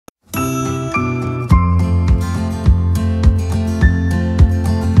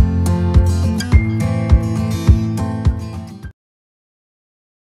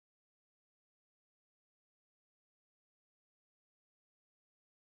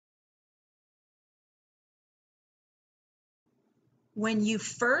When you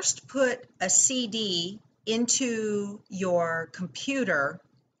first put a CD into your computer,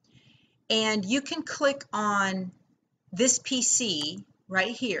 and you can click on this PC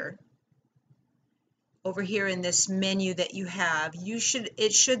right here, over here in this menu that you have,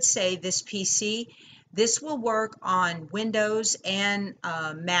 it should say this PC. This will work on Windows and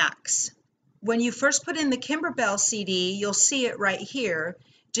Macs. When you first put in the Kimberbell CD, you'll see it right here.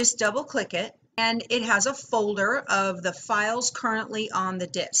 Just double click it, and it has a folder of the files currently on the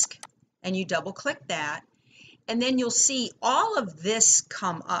disk. And you double click that, and then you'll see all of this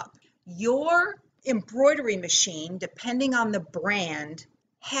come up. Your embroidery machine, depending on the brand,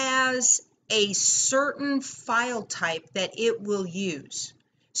 has a certain file type that it will use.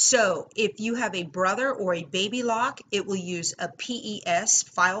 So if you have a Brother or a Baby Lock, it will use a PES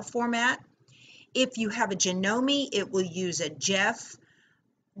file format. If you have a Janome, it will use a JEF.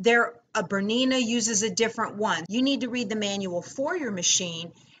 A Bernina uses a different one. You need to read the manual for your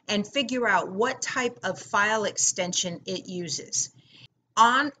machine and figure out what type of file extension it uses.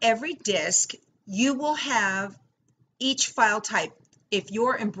 On every disk, you will have each file type. If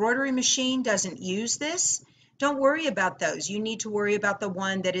your embroidery machine doesn't use this, don't worry about those. You need to worry about the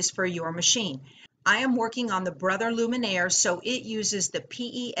one that is for your machine. I am working on the Brother Luminaire, so it uses the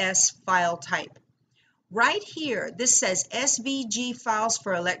PES file type. Right here, this says SVG files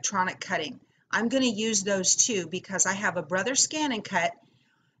for electronic cutting. I'm going to use those too because I have a Brother Scan and Cut,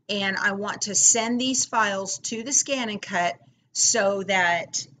 and I want to send these files to the Scan and Cut so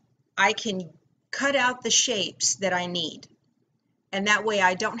that I can cut out the shapes that I need. And that way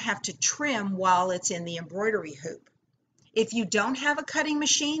I don't have to trim while it's in the embroidery hoop. If you don't have a cutting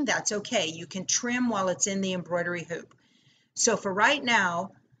machine, that's okay. You can trim while it's in the embroidery hoop. So for right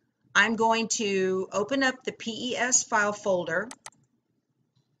now, I'm going to open up the PES file folder.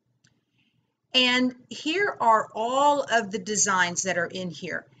 And here are all of the designs that are in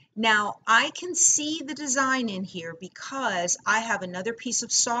here. Now, I can see the design in here because I have another piece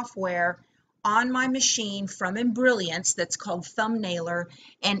of software on my machine from Embrilliance that's called Thumbnailer,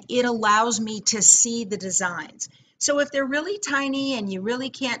 and it allows me to see the designs. So if they're really tiny and you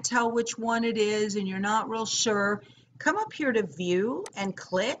really can't tell which one it is and you're not real sure, come up here to View and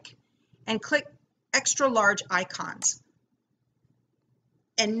click extra large icons.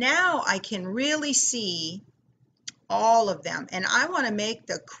 And now I can really see all of them. And I want to make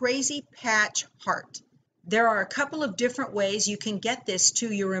the crazy patch heart. There are a couple of different ways you can get this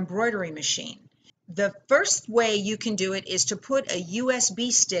to your embroidery machine. The first way you can do it is to put a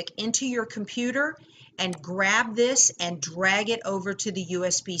USB stick into your computer and grab this and drag it over to the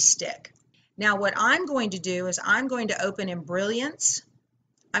USB stick. Now what I'm going to do is I'm going to open Embrilliance.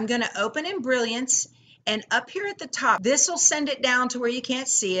 I'm going to open Embrilliance, and up here at the top, this will send it down to where you can't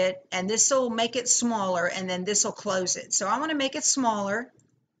see it, and this will make it smaller, and then this will close it. So I want to make it smaller.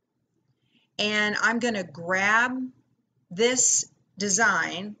 And I'm going to grab this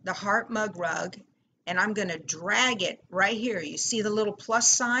design, the heart mug rug, and I'm going to drag it right here. You see the little plus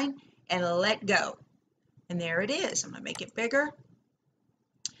sign, and let go. And there it is. I'm going to make it bigger.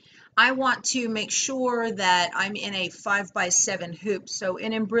 I want to make sure that I'm in a 5x7 hoop. So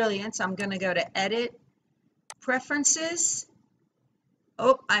in Embrilliance, I'm going to go to Edit, Preferences.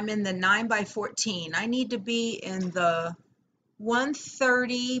 Oh, I'm in the 9x14. I need to be in the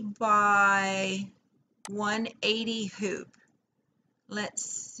 130 by 180 hoop. Let's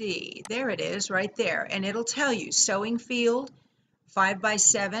see, there it is right there, and it'll tell you sewing field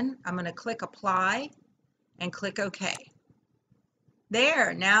 5x7. I'm going to click Apply and click OK.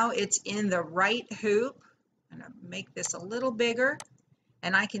 There, now it's in the right hoop. I'm going to make this a little bigger,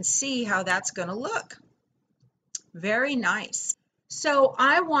 and I can see how that's going to look. Very nice. So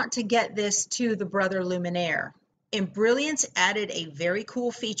I want to get this to the Brother Luminaire. Embrilliance added a very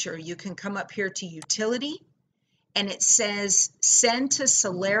cool feature. You can come up here to Utility, and it says Send to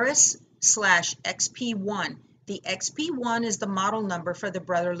Solaris/XP1. The XP1 is the model number for the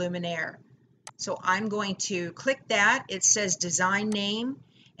Brother Luminaire. So I'm going to click that. It says Design Name,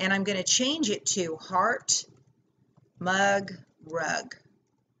 and I'm going to change it to Heart Mug Rug.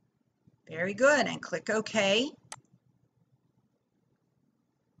 Very good, and click OK.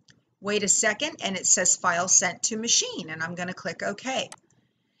 Wait a second, and it says File Sent to Machine, and I'm going to click OK.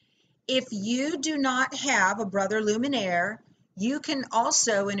 If you do not have a Brother Luminaire, you can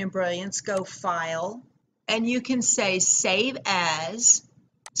also in Embrilliance go File, and you can say Save As,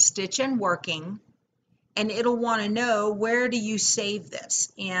 Stitch and Working, and it'll want to know where do you save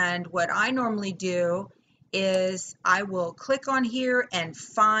this. And what I normally do is I will click on here and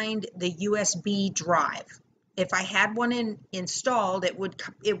find the USB drive. If I had one installed, it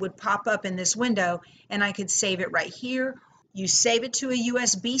would pop up in this window, and I could save it right here, you save it to a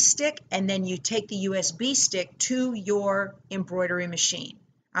USB stick, and then you take the USB stick to your embroidery machine.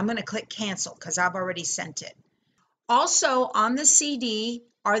 I'm going to click cancel because I've already sent it. Also on the CD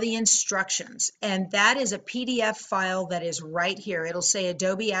are the instructions, and that is a PDF file that is right here. It'll say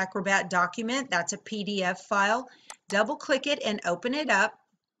Adobe Acrobat document. That's a PDF file. Double click it and open it up.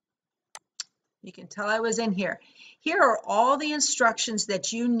 You can tell I was in here. Here are all the instructions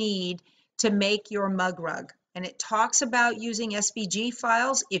that you need to make your mug rug. And it talks about using SVG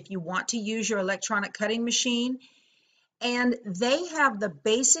files if you want to use your electronic cutting machine. And they have the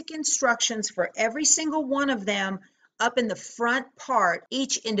basic instructions for every single one of them up in the front part.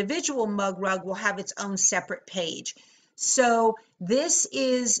 Each individual mug rug will have its own separate page. So this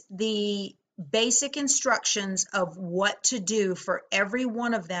is the basic instructions of what to do for every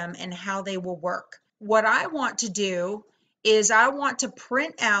one of them and how they will work. What I want to do is I want to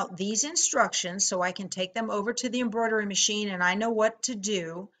print out these instructions so I can take them over to the embroidery machine and I know what to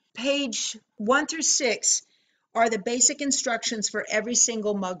do. Page 1 through 6 are the basic instructions for every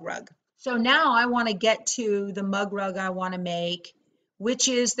single mug rug. So now I want to get to the mug rug I want to make, which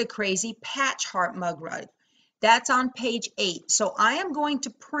is the Crazy Patch Heart mug rug. That's on page 8. So I am going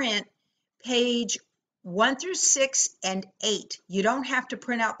to print page 1 through 6 and 8. You don't have to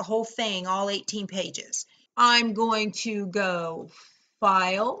print out the whole thing, all 18 pages. I'm going to go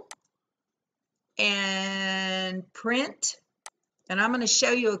File and Print, and I'm going to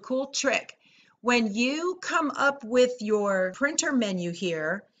show you a cool trick. When you come up with your printer menu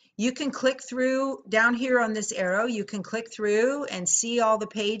here, you can click through down here on this arrow. You can click through and see all the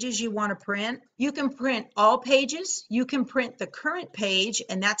pages you want to print. You can print all pages. You can print the current page,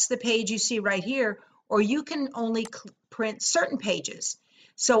 and that's the page you see right here, or you can only print certain pages.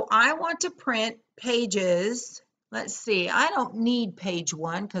 So I want to print pages. Let's see, I don't need page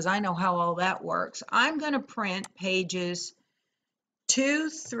 1 because I know how all that works. I'm going to print pages 2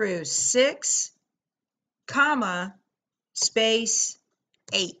 through 6, comma, space,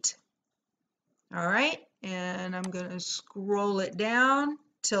 8. All right, and I'm going to scroll it down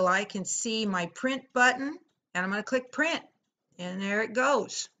till I can see my print button, and I'm going to click print, and there it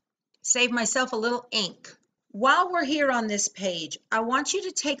goes. Save myself a little ink. While we're here on this page, I want you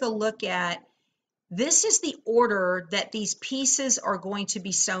to take a look at, this is the order that these pieces are going to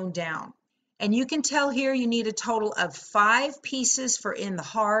be sewn down. And you can tell here you need a total of 5 pieces for in the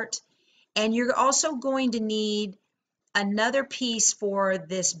heart, and you're also going to need another piece for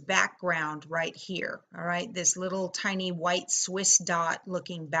this background right here. All right, this little tiny white Swiss dot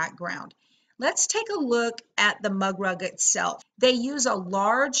looking background. Let's take a look at the mug rug itself. They use a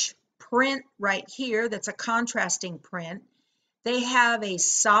large print right here that's a contrasting print. They have a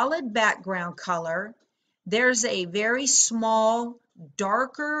solid background color. There's a very small,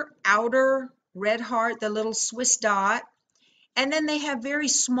 darker outer red heart, the little Swiss dot. And then they have very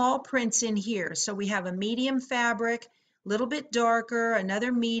small prints in here. So we have a medium fabric, a little bit darker,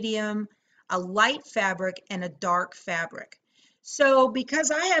 another medium, a light fabric, and a dark fabric. So because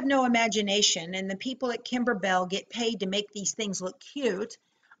I have no imagination and the people at Kimberbell get paid to make these things look cute,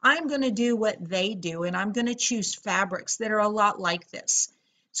 I'm going to do what they do, and I'm going to choose fabrics that are a lot like this.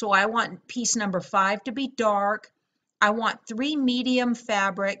 So I want piece number 5 to be dark. I want 3 medium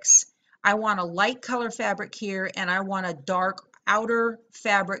fabrics. I want a light color fabric here, and I want a dark outer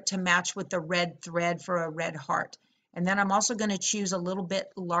fabric to match with the red thread for a red heart. And then I'm also going to choose a little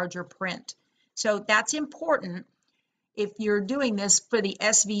bit larger print. So that's important. If you're doing this for the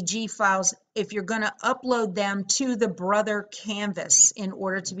SVG files, if you're going to upload them to the Brother canvas in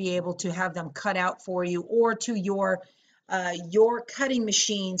order to be able to have them cut out for you, or to your cutting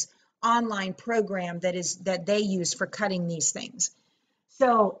machine's online program that they use for cutting these things.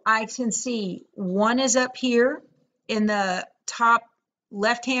 So I can see 1 is up here in the top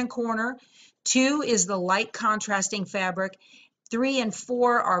left-hand corner, 2 is the light contrasting fabric, 3 and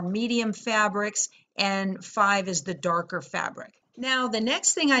 4 are medium fabrics, and 5 is the darker fabric. Now the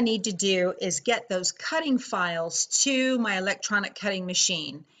next thing I need to do is get those cutting files to my electronic cutting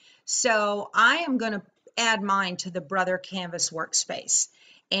machine. So I am going to add mine to the Brother Canvas workspace.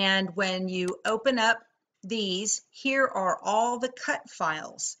 And when you open up these, here are all the cut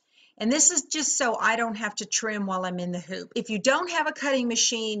files. And this is just so I don't have to trim while I'm in the hoop. If you don't have a cutting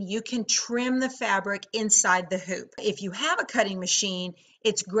machine, you can trim the fabric inside the hoop. If you have a cutting machine,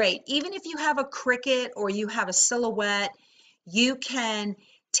 it's great. Even if you have a Cricut or you have a Silhouette, you can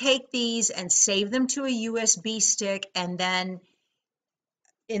take these and save them to a USB stick, and then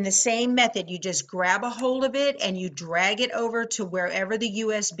in the same method, you just grab a hold of it and you drag it over to wherever the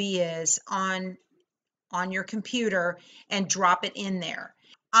USB is on your computer and drop it in there.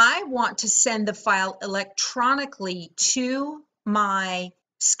 I want to send the file electronically to my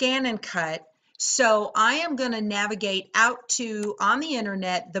scan and cut. So I am going to navigate out to, on the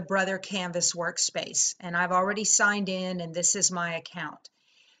internet, the Brother Canvas workspace. And I've already signed in, and this is my account.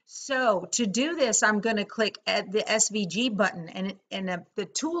 So to do this, I'm going to click at the SVG button, and the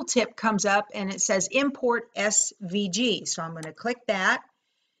tooltip comes up and it says import SVG. So I'm going to click that,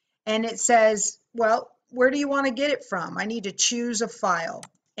 and it says, well, where do you want to get it from? I need to choose a file,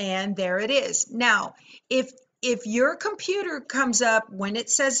 and there it is. Now, if your computer comes up when it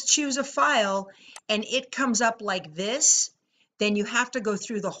says choose a file and it comes up like this, then you have to go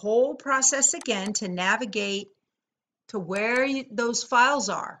through the whole process again to navigate to where those files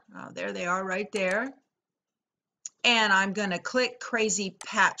are. Oh, there they are right there. And I'm going to click Crazy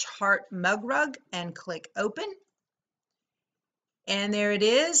Patch Heart Mug Rug and click Open. And there it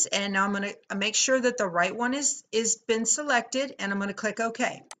is. And now I'm going to make sure that the right one is been selected, and I'm going to click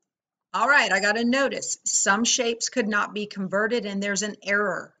OK. All right, I got a notice. Some shapes could not be converted, and there's an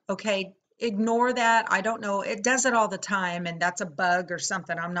error. Okay, ignore that. I don't know. It does it all the time, and that's a bug or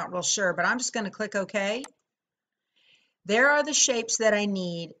something. I'm not real sure, but I'm just going to click OK. There are the shapes that I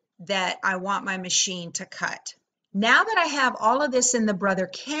need that I want my machine to cut. Now that I have all of this in the Brother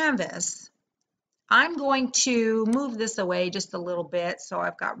Canvas, I'm going to move this away just a little bit so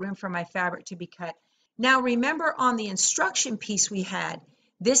I've got room for my fabric to be cut. Now remember, on the instruction piece we had,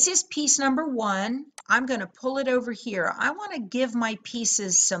 this is piece number 1. I'm going to pull it over here. I want to give my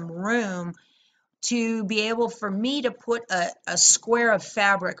pieces some room to be able for me to put a square of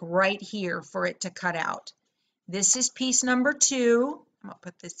fabric right here for it to cut out. This is piece number 2. I'm going to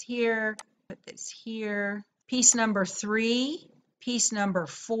put this here, put this here. Piece number 3, piece number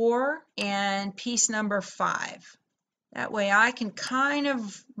 4, and piece number 5. That way I can kind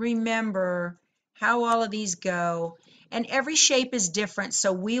of remember how all of these go. And every shape is different,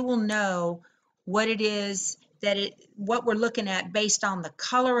 so we will know what it is what we're looking at based on the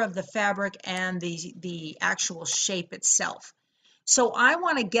color of the fabric and the actual shape itself. So I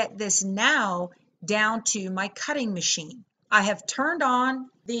want to get this now down to my cutting machine. I have turned on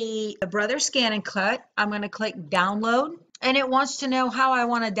the Brother Scan and Cut. I'm going to click download, and it wants to know how I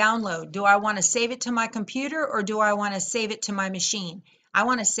want to download. Do I want to save it to my computer, or do I want to save it to my machine? I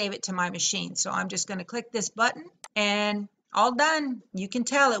want to save it to my machine. So I'm just going to click this button, and all done. You can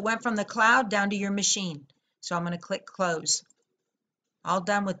tell it went from the cloud down to your machine. So I'm going to click close. All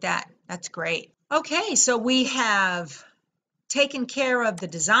done with that. That's great. Okay, so we have taken care of the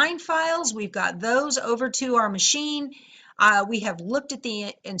design files. We've got those over to our machine. We have looked at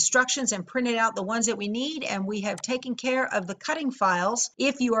the instructions and printed out the ones that we need, and we have taken care of the cutting files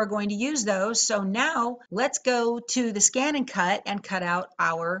if you are going to use those. So now let's go to the Scan and cut out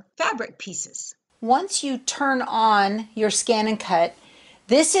our fabric pieces. Once you turn on your Scan and Cut,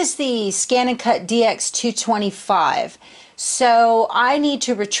 this is the Scan and Cut DX225. So I need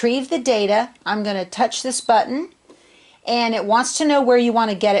to retrieve the data. I'm going to touch this button, and it wants to know where you want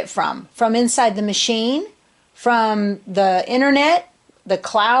to get it from inside the machine, from the internet, the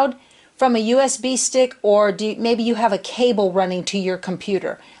cloud, from a USB stick, or maybe you have a cable running to your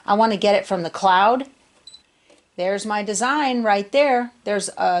computer. I want to get it from the cloud. There's my design right there. There's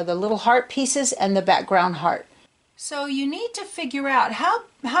the little heart pieces and the background heart. So you need to figure out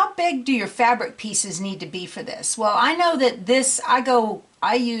how big do your fabric pieces need to be for this. Well, I know that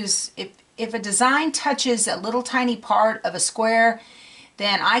I use, if a design touches a little tiny part of a square,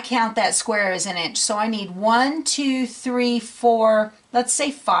 then I count that square as an inch. So I need 1, 2, 3, 4, let's say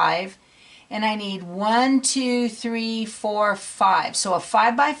 5, and I need 1, 2, 3, 4, 5. So a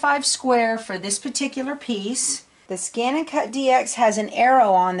 5 by 5 square for this particular piece. The Scan and Cut DX has an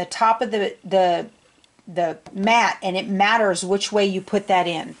arrow on the top of the mat, and it matters which way you put that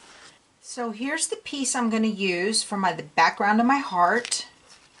in. So here's the piece I'm going to use for the background of my heart.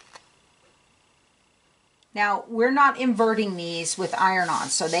 Now, we're not inverting these with iron-on,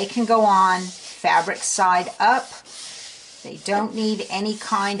 so they can go on fabric side up. They don't need any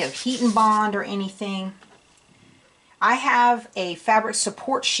kind of heat and bond or anything. I have a fabric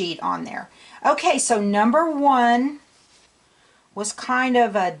support sheet on there. Okay, so number 1 was kind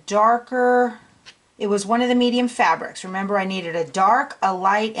of a darker, it was one of the medium fabrics. Remember, I needed a dark, a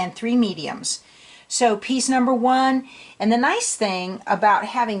light, and 3 mediums. So piece number 1, and the nice thing about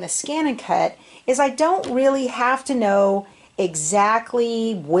having the Scan and Cut is I don't really have to know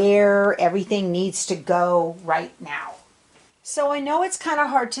exactly where everything needs to go right now. So I know it's kind of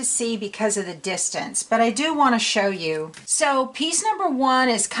hard to see because of the distance, but I do want to show you. So piece number 1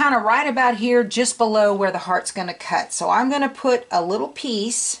 is kind of right about here, just below where the heart's going to cut. So I'm going to put a little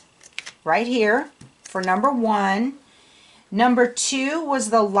piece right here for number 1. Number 2 was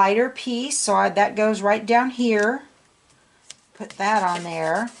the lighter piece, so that goes right down here. Put that on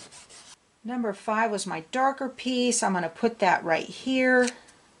there. Number 5 was my darker piece. I'm going to put that right here.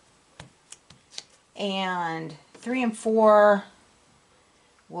 And 3 and 4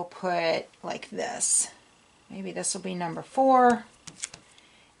 we'll put like this. Maybe this will be number 4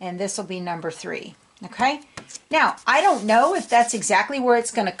 and this will be number 3. Okay, now I don't know if that's exactly where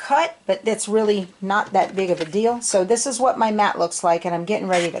it's going to cut, but that's really not that big of a deal. So this is what my mat looks like, and I'm getting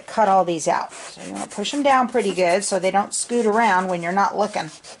ready to cut all these out. So you want to push them down pretty good so they don't scoot around when you're not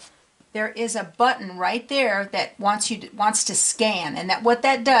looking. There is a button right there that wants to scan, and what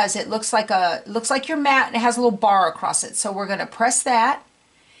that does, it looks like your mat, and it has a little bar across it. So we're going to press that,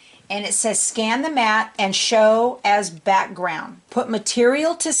 and it says scan the mat and show as background. Put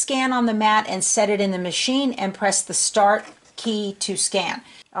material to scan on the mat and set it in the machine and press the start key to scan.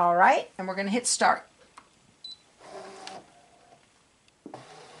 All right, and we're going to hit start.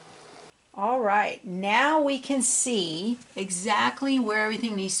 All right, now we can see exactly where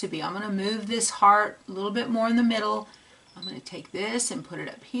everything needs to be. I'm going to move this heart a little bit more in the middle. I'm going to take this and put it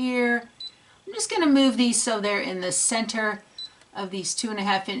up here. I'm just going to move these so they're in the center of these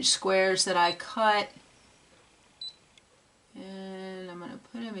 2.5-inch squares that I cut. And I'm going to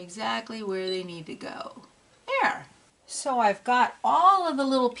put them exactly where they need to go. There. So I've got all of the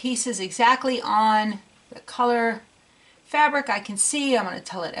little pieces exactly on the color fabric I can see. I'm going to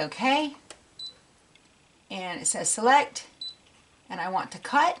tell it OK. And it says select, and I want to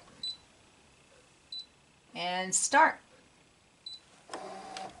cut and start.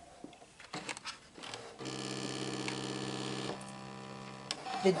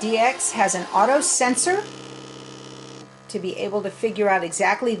 The DX has an auto sensor to be able to figure out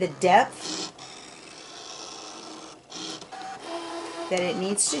exactly the depth that it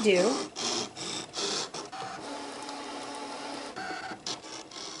needs to do.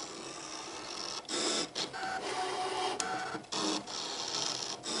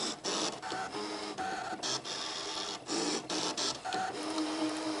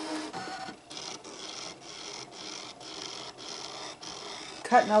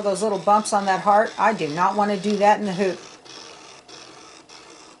 Cutting all those little bumps on that heart. I do not want to do that in the hoop.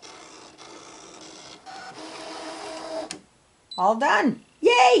 All done.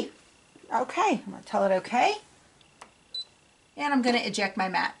 Yay! Okay, I'm going to tell it okay. And I'm going to eject my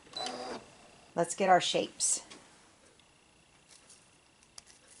mat. Let's get our shapes.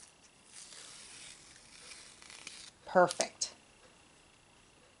 Perfect.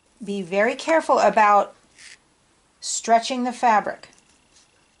 Be very careful about stretching the fabric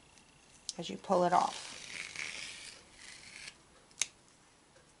as you pull it off.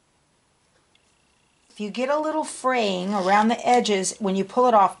 If you get a little fraying around the edges when you pull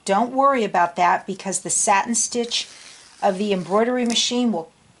it off, don't worry about that because the satin stitch of the embroidery machine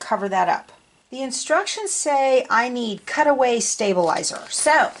will cover that up. The instructions say I need cutaway stabilizer.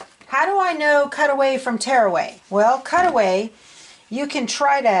 So, how do I know cutaway from tearaway? Well, cutaway, you can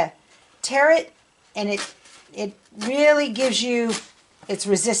try to tear it and it really gives you, it's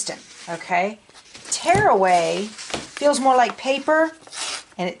resistant, okay? Tearaway feels more like paper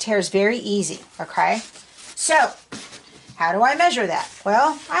and it tears very easy, okay? So, how do I measure that?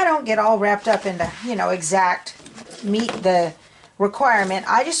 Well, I don't get all wrapped up into, exact meet the requirement.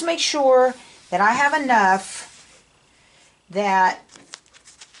 I just make sure that I have enough that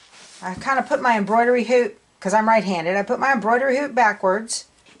I kind of put my embroidery hoop, because I'm right-handed, I put my embroidery hoop backwards,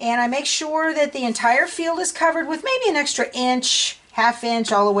 and I make sure that the entire field is covered with maybe an extra inch, half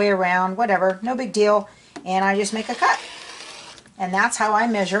inch all the way around, whatever, no big deal, and I just make a cut. And that's how I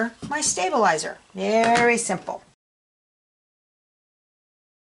measure my stabilizer. Very simple.